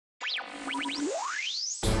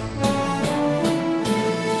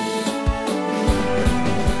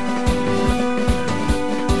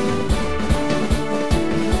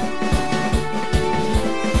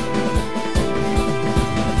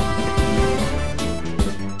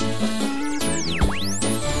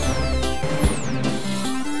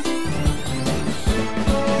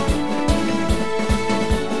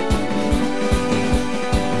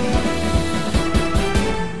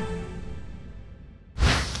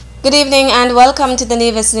Good evening and welcome to the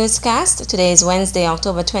Nevis Newscast. Today is Wednesday,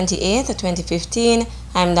 October 28th, 2015.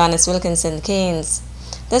 I'm Donis Wilkinson Keynes.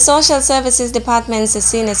 The Social Services Department's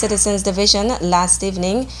Senior Citizens Division last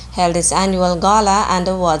evening held its annual gala and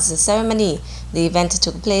awards ceremony. The event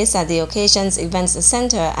took place at the Occasions Events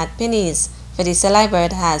Center at Penny's. Felicia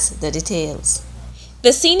Liebert has the details.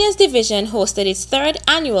 The Seniors Division hosted its third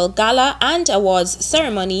annual gala and awards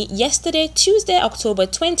ceremony yesterday, Tuesday, October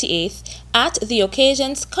 28th, at the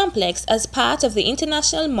Occasions Complex as part of the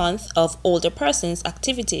International Month of Older Persons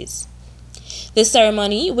activities. The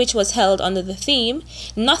ceremony, which was held under the theme,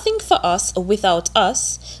 Nothing for Us Without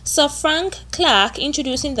Us, saw Frank Clark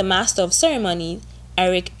introducing the Master of Ceremony,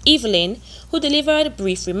 Eric Evelyn, who delivered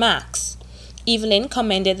brief remarks. Evelyn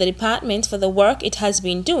commended the department for the work it has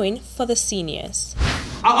been doing for the seniors.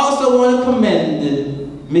 I also want to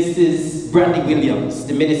commend Mrs. Brandy Williams,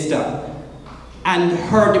 the minister, and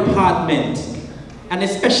her department, and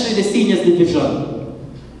especially the seniors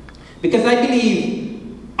division, because I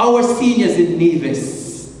believe our seniors in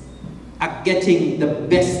Nevis are getting the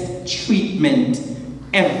best treatment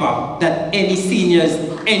ever that any seniors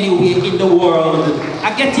anywhere in the world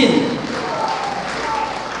are getting.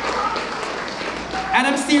 And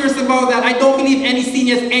I'm serious about that. I don't believe any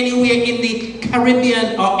seniors anywhere in the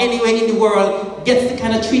Caribbean or anywhere in the world gets the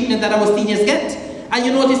kind of treatment that our seniors get. And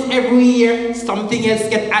you notice every year something else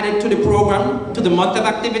gets added to the program, to the month of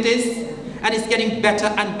activities, and it's getting better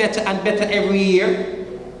and better and better every year.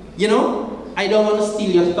 You know, I don't want to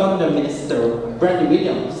steal your thunder, Minister Brandy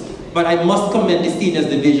Williams, but I must commend the Seniors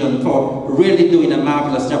Division for really doing a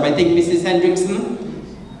marvelous job. I think Mrs. Hendrickson,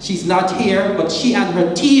 she's not here, but she and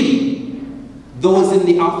her team, those in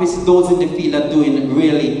the office, those in the field, are doing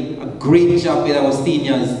really a great job with our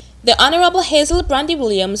seniors. The Honorable Hazel Brandy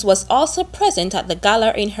Williams was also present at the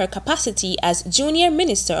gala in her capacity as Junior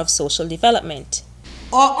Minister of Social Development.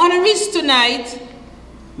 Our honorees tonight,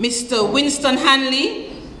 Mr. Winston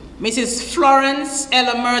Hanley, Mrs. Florence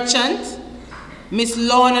Ella Merchant, Miss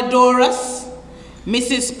Lorna Doris,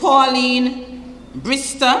 Mrs. Pauline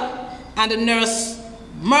Brister, and the nurse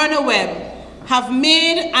Myrna Webb have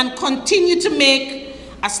made and continue to make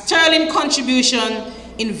a sterling contribution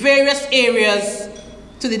in various areas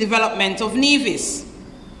to the development of Nevis.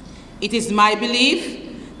 It is my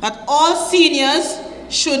belief that all seniors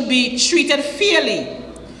should be treated fairly,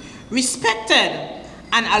 respected,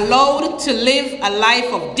 and allowed to live a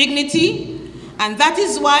life of dignity, and that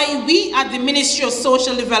is why we at the Ministry of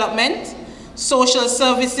Social Development, Social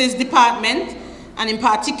Services Department, and in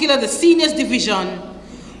particular the Seniors Division,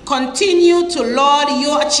 continue to laud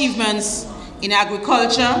your achievements in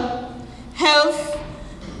agriculture, health,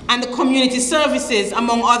 and community services,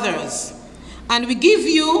 among others. And we give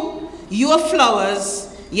you your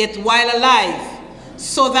flowers, yet while alive,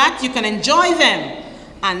 so that you can enjoy them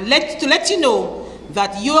and to let you know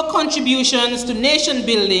that your contributions to nation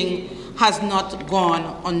building has not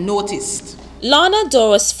gone unnoticed. Lorna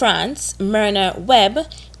Doris France, Myrna Webb,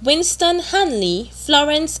 Winston Hanley,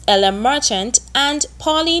 Florence Ella Merchant, and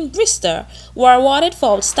Pauline Brister were awarded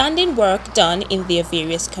for outstanding work done in their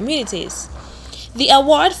various communities. The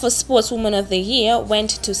award for Sportswoman of the Year went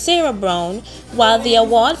to Sarah Brown, while the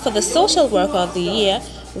award for the Social Worker of the Year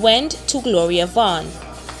went to Gloria Vaughn.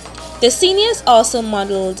 The seniors also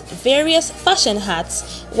modeled various fashion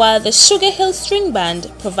hats, while the Sugar Hill String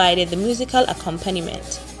Band provided the musical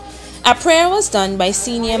accompaniment. A prayer was done by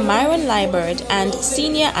Senior Myron Liebert, and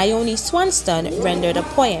Senior Ione Swanston rendered a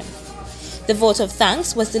poem. The vote of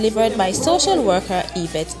thanks was delivered by social worker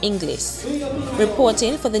Yvette Inglis.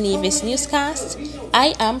 Reporting for the Nevis Newscast,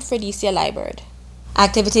 I am Felicia Liebert.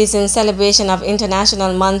 Activities in celebration of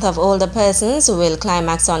International Month of Older Persons will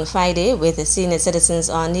climax on Friday, with the senior citizens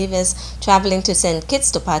on Nevis traveling to St. Kitts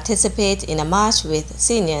to participate in a march with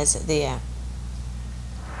seniors there.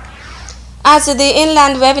 As the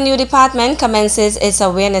Inland Revenue Department commences its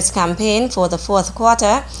awareness campaign for the fourth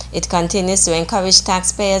quarter, it continues to encourage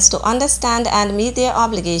taxpayers to understand and meet their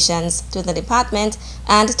obligations to the department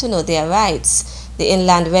and to know their rights. The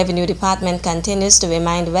Inland Revenue Department continues to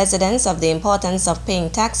remind residents of the importance of paying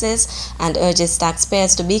taxes and urges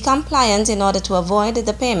taxpayers to be compliant in order to avoid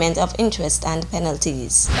the payment of interest and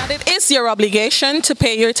penalties. That it is your obligation to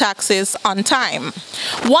pay your taxes on time,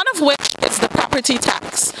 one of which is the property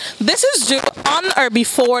tax. This is due on or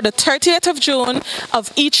before the 30th of June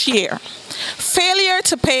of each year. Failure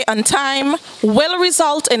to pay on time will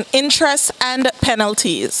result in interest and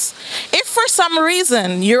penalties. If for some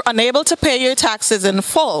reason you're unable to pay your taxes in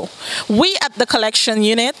full, we at the collection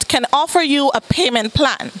unit can offer you a payment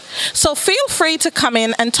plan. So feel free to come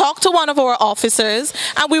in and talk to one of our officers,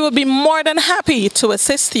 and we will be more than happy to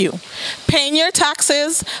assist you. Paying your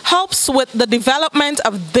taxes helps with the development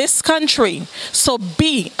of this country, so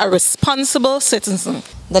be a responsible citizen.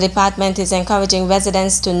 The department is encouraging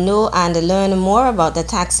residents to know and learn more about the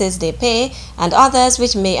taxes they pay and others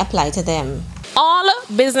which may apply to them. All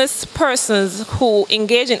business persons who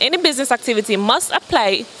engage in any business activity must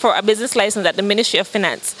apply for a business license at the Ministry of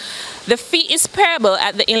Finance. The fee is payable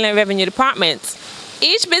at the Inland Revenue Department.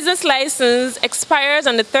 Each business license expires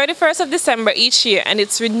on the 31st of December each year, and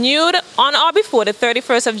it's renewed on or before the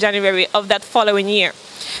 31st of January of that following year.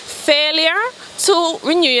 Failure to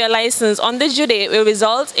renew your license on the due date will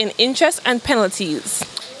result in interest and penalties.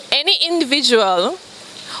 Any individual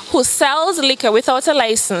who sells liquor without a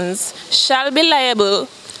license shall be liable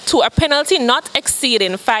to a penalty not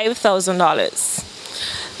exceeding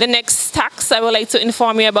 $5,000. The next tax I would like to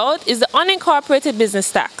inform you about is the unincorporated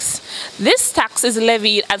business tax. This tax is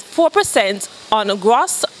levied at 4% on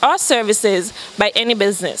gross or services by any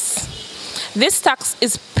business. This tax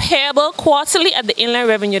is payable quarterly at the Inland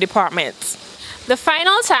Revenue Department. The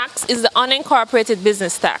final tax is the unincorporated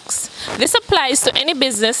business tax. This applies to any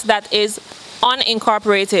business that is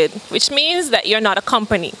unincorporated, which means that you're not a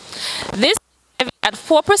company. This is at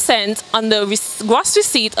 4% on the gross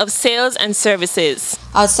receipt of sales and services.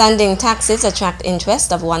 Outstanding taxes attract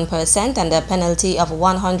interest of 1% and a penalty of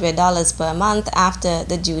 $100 per month after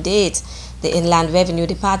the due date. The Inland Revenue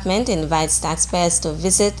Department invites taxpayers to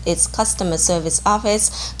visit its customer service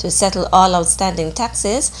office to settle all outstanding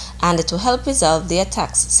taxes and to help resolve their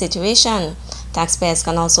tax situation. Taxpayers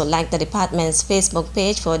can also like the department's Facebook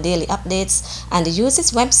page for daily updates and use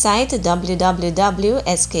its website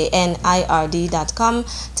www.sknird.com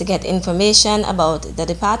to get information about the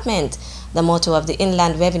department. The motto of the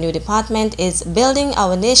Inland Revenue Department is Building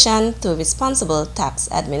Our Nation Through Responsible Tax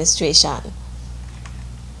Administration.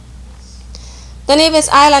 The Nevis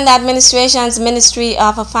Island Administration's Ministry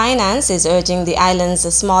of Finance is urging the island's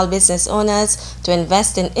small business owners to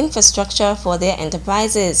invest in infrastructure for their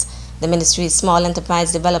enterprises. The ministry's Small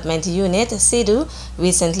Enterprise Development Unit, SEDU,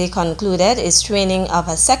 recently concluded its training of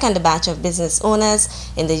a second batch of business owners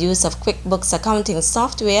in the use of QuickBooks accounting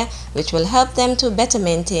software, which will help them to better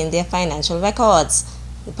maintain their financial records.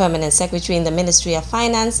 The Permanent Secretary in the Ministry of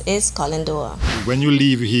Finance is Colin Doerr. When you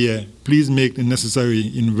leave here, please make the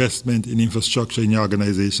necessary investment in infrastructure in your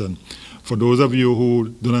organization. For those of you who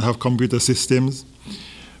do not have computer systems,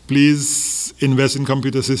 please invest in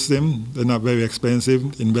computer systems. They're not very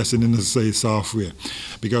expensive. Invest in the necessary software.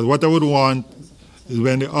 Because what I would want is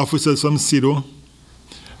when the officers from SEDU,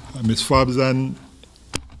 Ms. Forbes and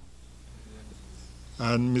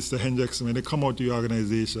Mr. Hendrickson, when they come out to your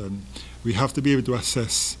organization, we have to be able to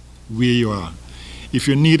assess where you are. If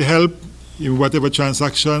you need help in whatever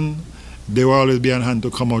transaction, they will always be on hand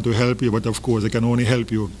to come out to help you, but of course they can only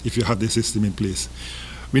help you if you have the system in place.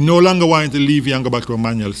 We no longer want to leave you and go back to a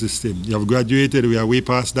manual system. You have graduated, we are way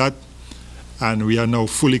past that, and we are now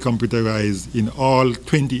fully computerized in all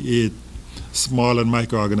 28 small and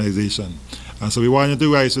micro organizations. And so we want you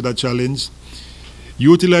to rise to that challenge.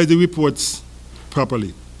 Utilize the reports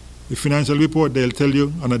properly. The financial report, they'll tell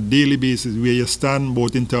you on a daily basis where you stand,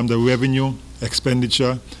 both in terms of revenue,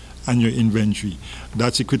 expenditure, and your inventory.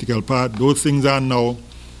 That's the critical part. Those things are now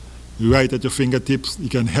right at your fingertips.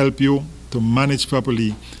 It can help you to manage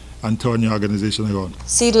properly and turn your organization around.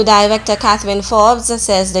 SEDU Director Catherine Forbes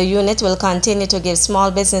says the unit will continue to give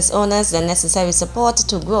small business owners the necessary support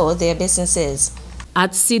to grow their businesses.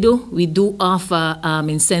 At SEDU, we do offer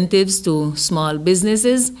incentives to small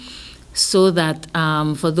businesses so that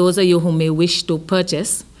for those of you who may wish to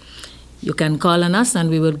purchase, you can call on us and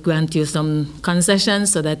we will grant you some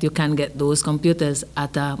concessions so that you can get those computers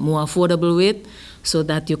at a more affordable rate so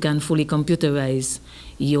that you can fully computerize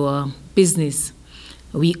your business.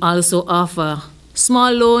 We also offer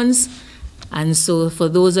small loans, and so for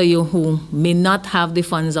those of you who may not have the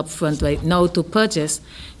funds up front right now to purchase,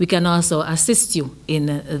 we can also assist you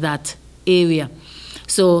in that area.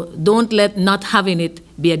 So don't let not having it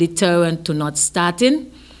be a deterrent to not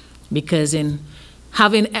starting, because in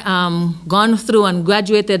having gone through and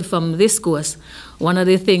graduated from this course, one of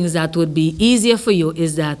the things that would be easier for you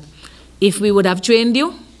is that if we would have trained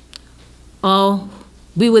you,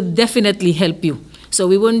 we would definitely help you. So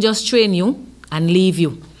we wouldn't just train you and leave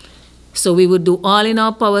you. So we would do all in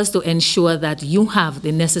our powers to ensure that you have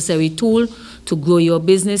the necessary tool to grow your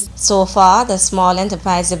business. So far, the Small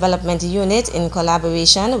Enterprise Development Unit, in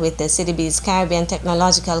collaboration with the CDB's Caribbean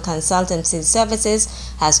Technological Consultancy Services,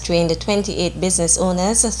 has trained 28 business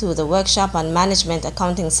owners through the workshop on management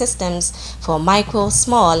accounting systems for micro,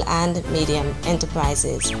 small, and medium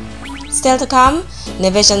enterprises. Still to come,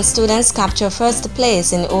 Nivision students capture first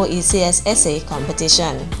place in OECS essay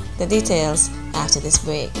competition. The details after this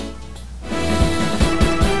break.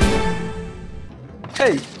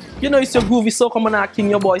 Hey, you know it's your groovy so come on king,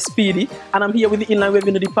 your boy Speedy, and I'm here with the Inland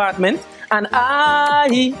Revenue Department, and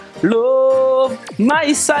I love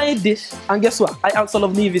my side dish. And guess what? I also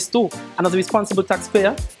love Nevis too. And as a responsible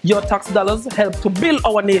taxpayer, your tax dollars help to build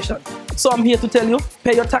our nation. So I'm here to tell you,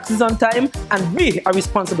 pay your taxes on time and be a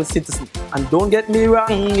responsible citizen. And don't get me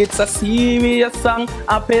wrong, it's a serious song.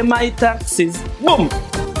 I pay my taxes. Boom!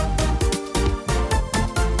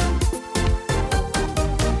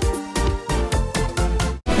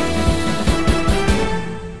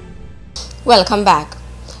 Welcome back.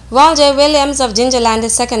 Ron J. Williams of Gingerland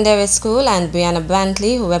Secondary School and Brianna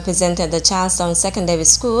Brantley, who represented the Charlestown Secondary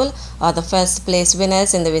School, are the first place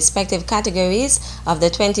winners in the respective categories of the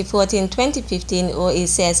 2014-2015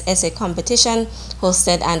 OECS essay competition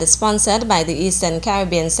hosted and sponsored by the Eastern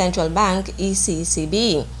Caribbean Central Bank,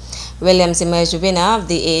 ECCB. Williams emerged winner of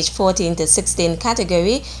the age 14 to 16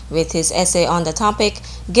 category with his essay on the topic,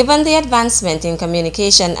 "Given the advancement in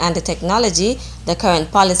communication and technology, the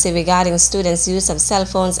current policy regarding students' use of cell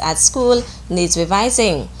phones at school needs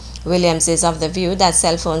revising." Williams is of the view that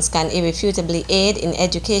cell phones can irrefutably aid in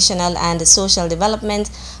educational and social development.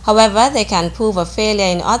 However, they can prove a failure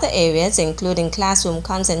in other areas, including classroom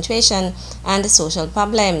concentration and social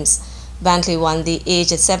problems. Brantley won the age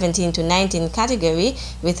 17 to 19 category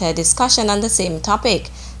with her discussion on the same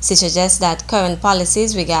topic. She suggests that current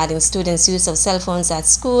policies regarding students' use of cell phones at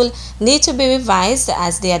school need to be revised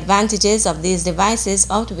as the advantages of these devices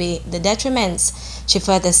outweigh the detriments. She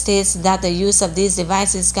further states that the use of these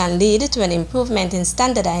devices can lead to an improvement in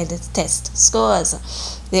standardized test scores.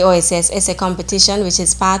 The OECS essay competition, which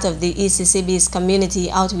is part of the ECCB's community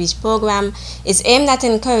outreach program, is aimed at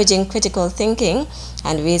encouraging critical thinking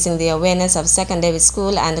and raising the awareness of secondary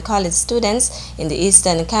school and college students in the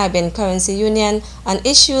Eastern Caribbean Currency Union on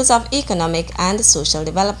issues of economic and social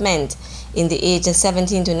development. In the age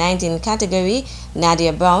 17 to 19 category,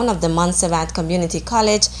 Nadia Brown of the Montserrat Community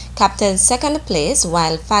College captured second place,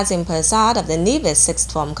 while Fazim Persad of the Nevis Sixth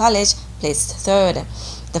Form College placed third.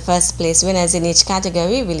 The first place winners in each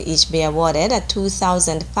category will each be awarded a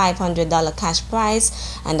 $2,500 cash prize,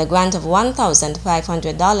 and a grant of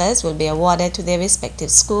 $1,500 will be awarded to their respective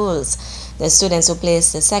schools. The students who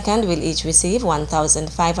placed second will each receive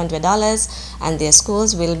 $1,500, and their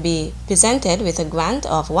schools will be presented with a grant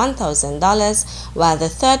of $1,000, while the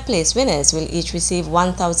third place winners will each receive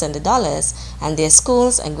 $1,000 and their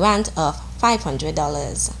schools a grant of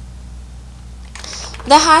 $500.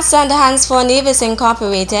 The Hearts and Hands for Nevis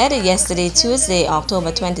Incorporated yesterday, Tuesday,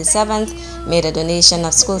 October 27th, made a donation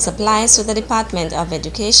of school supplies to the Department of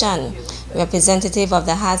Education. Representative of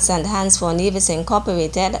the Hearts and Hands for Nevis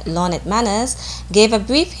Incorporated, Lornette Manners, gave a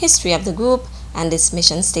brief history of the group and its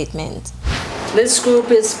mission statement. This group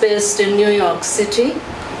is based in New York City.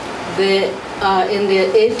 They are in their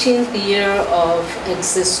 18th year of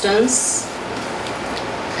existence,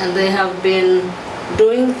 and they have been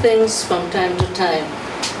doing things from time to time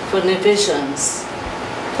for Nevisians.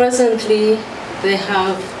 Presently, they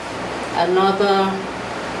have another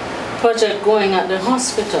project going at the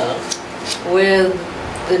hospital where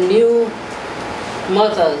the new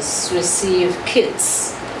mothers receive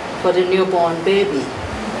kits for the newborn baby.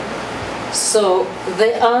 So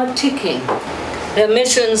they are ticking. Their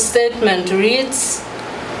mission statement reads,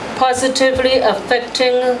 "Positively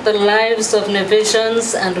affecting the lives of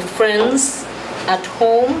Nevisians and friends at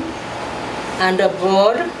home and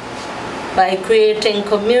abroad by creating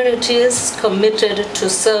communities committed to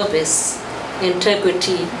service,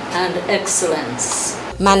 integrity, and excellence."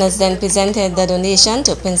 Manners then presented the donation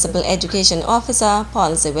to Principal Education Officer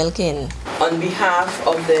Paul Wilkin. On behalf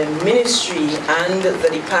of the Ministry and the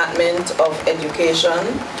Department of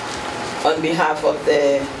Education, on behalf of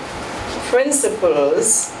the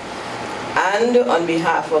principals, and on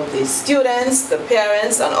behalf of the students, the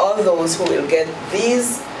parents, and all those who will get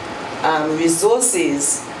these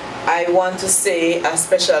resources, I want to say a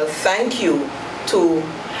special thank you to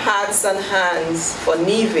Hearts and Hands for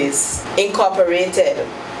Nevis Incorporated.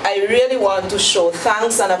 I really want to show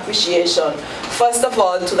thanks and appreciation, first of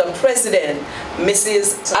all, to the president,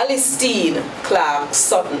 Mrs. Alistine Clark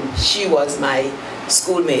Sutton. She was my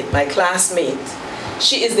schoolmate, my classmate.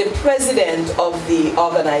 She is the president of the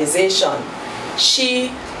organization.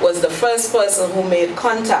 She was the first person who made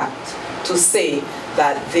contact to say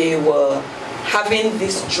that they were having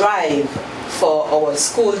this drive for our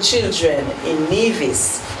school children in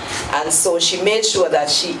Nevis. And so she made sure that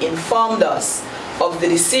she informed us of the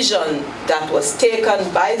decision that was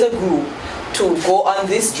taken by the group to go on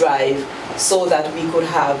this drive so that we could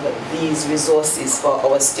have these resources for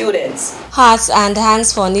our students. Hearts and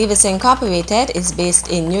Hands for Nevis Incorporated is based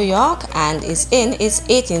in New York and is in its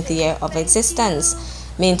 18th year of existence.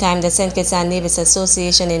 Meantime, the St. Kitts and Nevis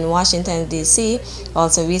Association in Washington, D.C.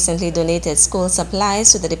 also recently donated school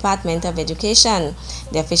supplies to the Department of Education.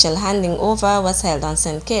 The official handing over was held on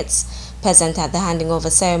St. Kitts. Present at the handing over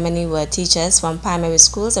ceremony were teachers from primary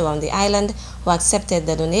schools around the island who accepted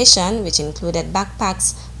the donation, which included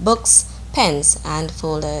backpacks, books, pens, and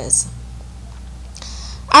folders.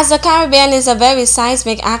 As the Caribbean is a very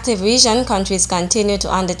seismic active region, countries continue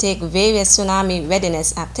to undertake various tsunami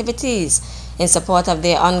readiness activities. In support of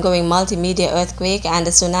their ongoing multimedia earthquake and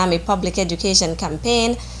the tsunami public education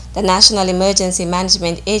campaign, the National Emergency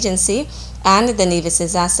Management Agency and the Nevis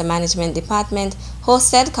Disaster Management Department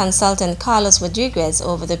hosted consultant Carlos Rodriguez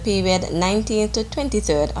over the period 19th to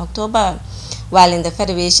 23rd October. While in the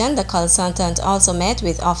Federation, the consultant also met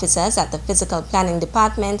with officers at the Physical Planning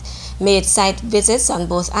Department, made site visits on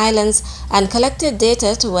both islands, and collected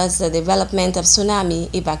data towards the development of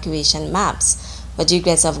tsunami evacuation maps.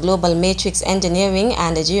 Rodriguez of Global Matrix Engineering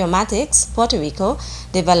and Geomatics, Puerto Rico,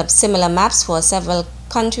 developed similar maps for several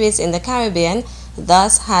countries in the Caribbean,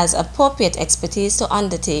 thus has appropriate expertise to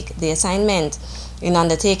undertake the assignment. In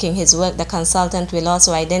undertaking his work, the consultant will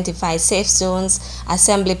also identify safe zones,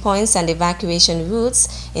 assembly points, and evacuation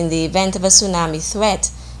routes in the event of a tsunami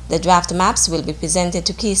threat. The draft maps will be presented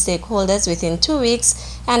to key stakeholders within 2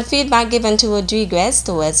 weeks and feedback given to Rodriguez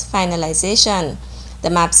towards finalization. The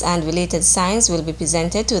maps and related signs will be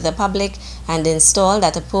presented to the public and installed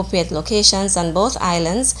at appropriate locations on both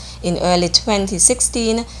islands in early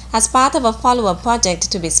 2016 as part of a follow-up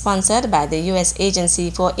project to be sponsored by the U.S. Agency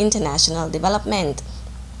for International Development.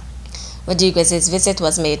 Rodriguez's visit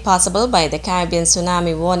was made possible by the Caribbean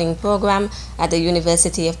Tsunami Warning Program at the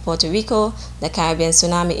University of Puerto Rico, the Caribbean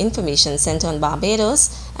Tsunami Information Center on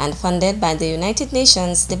Barbados, and funded by the United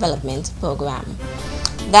Nations Development Program.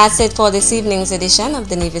 That's it for this evening's edition of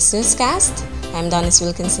the Nevis Newscast. I'm Donis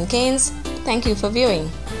Wilkinson Keynes. Thank you for viewing.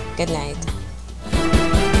 Good night.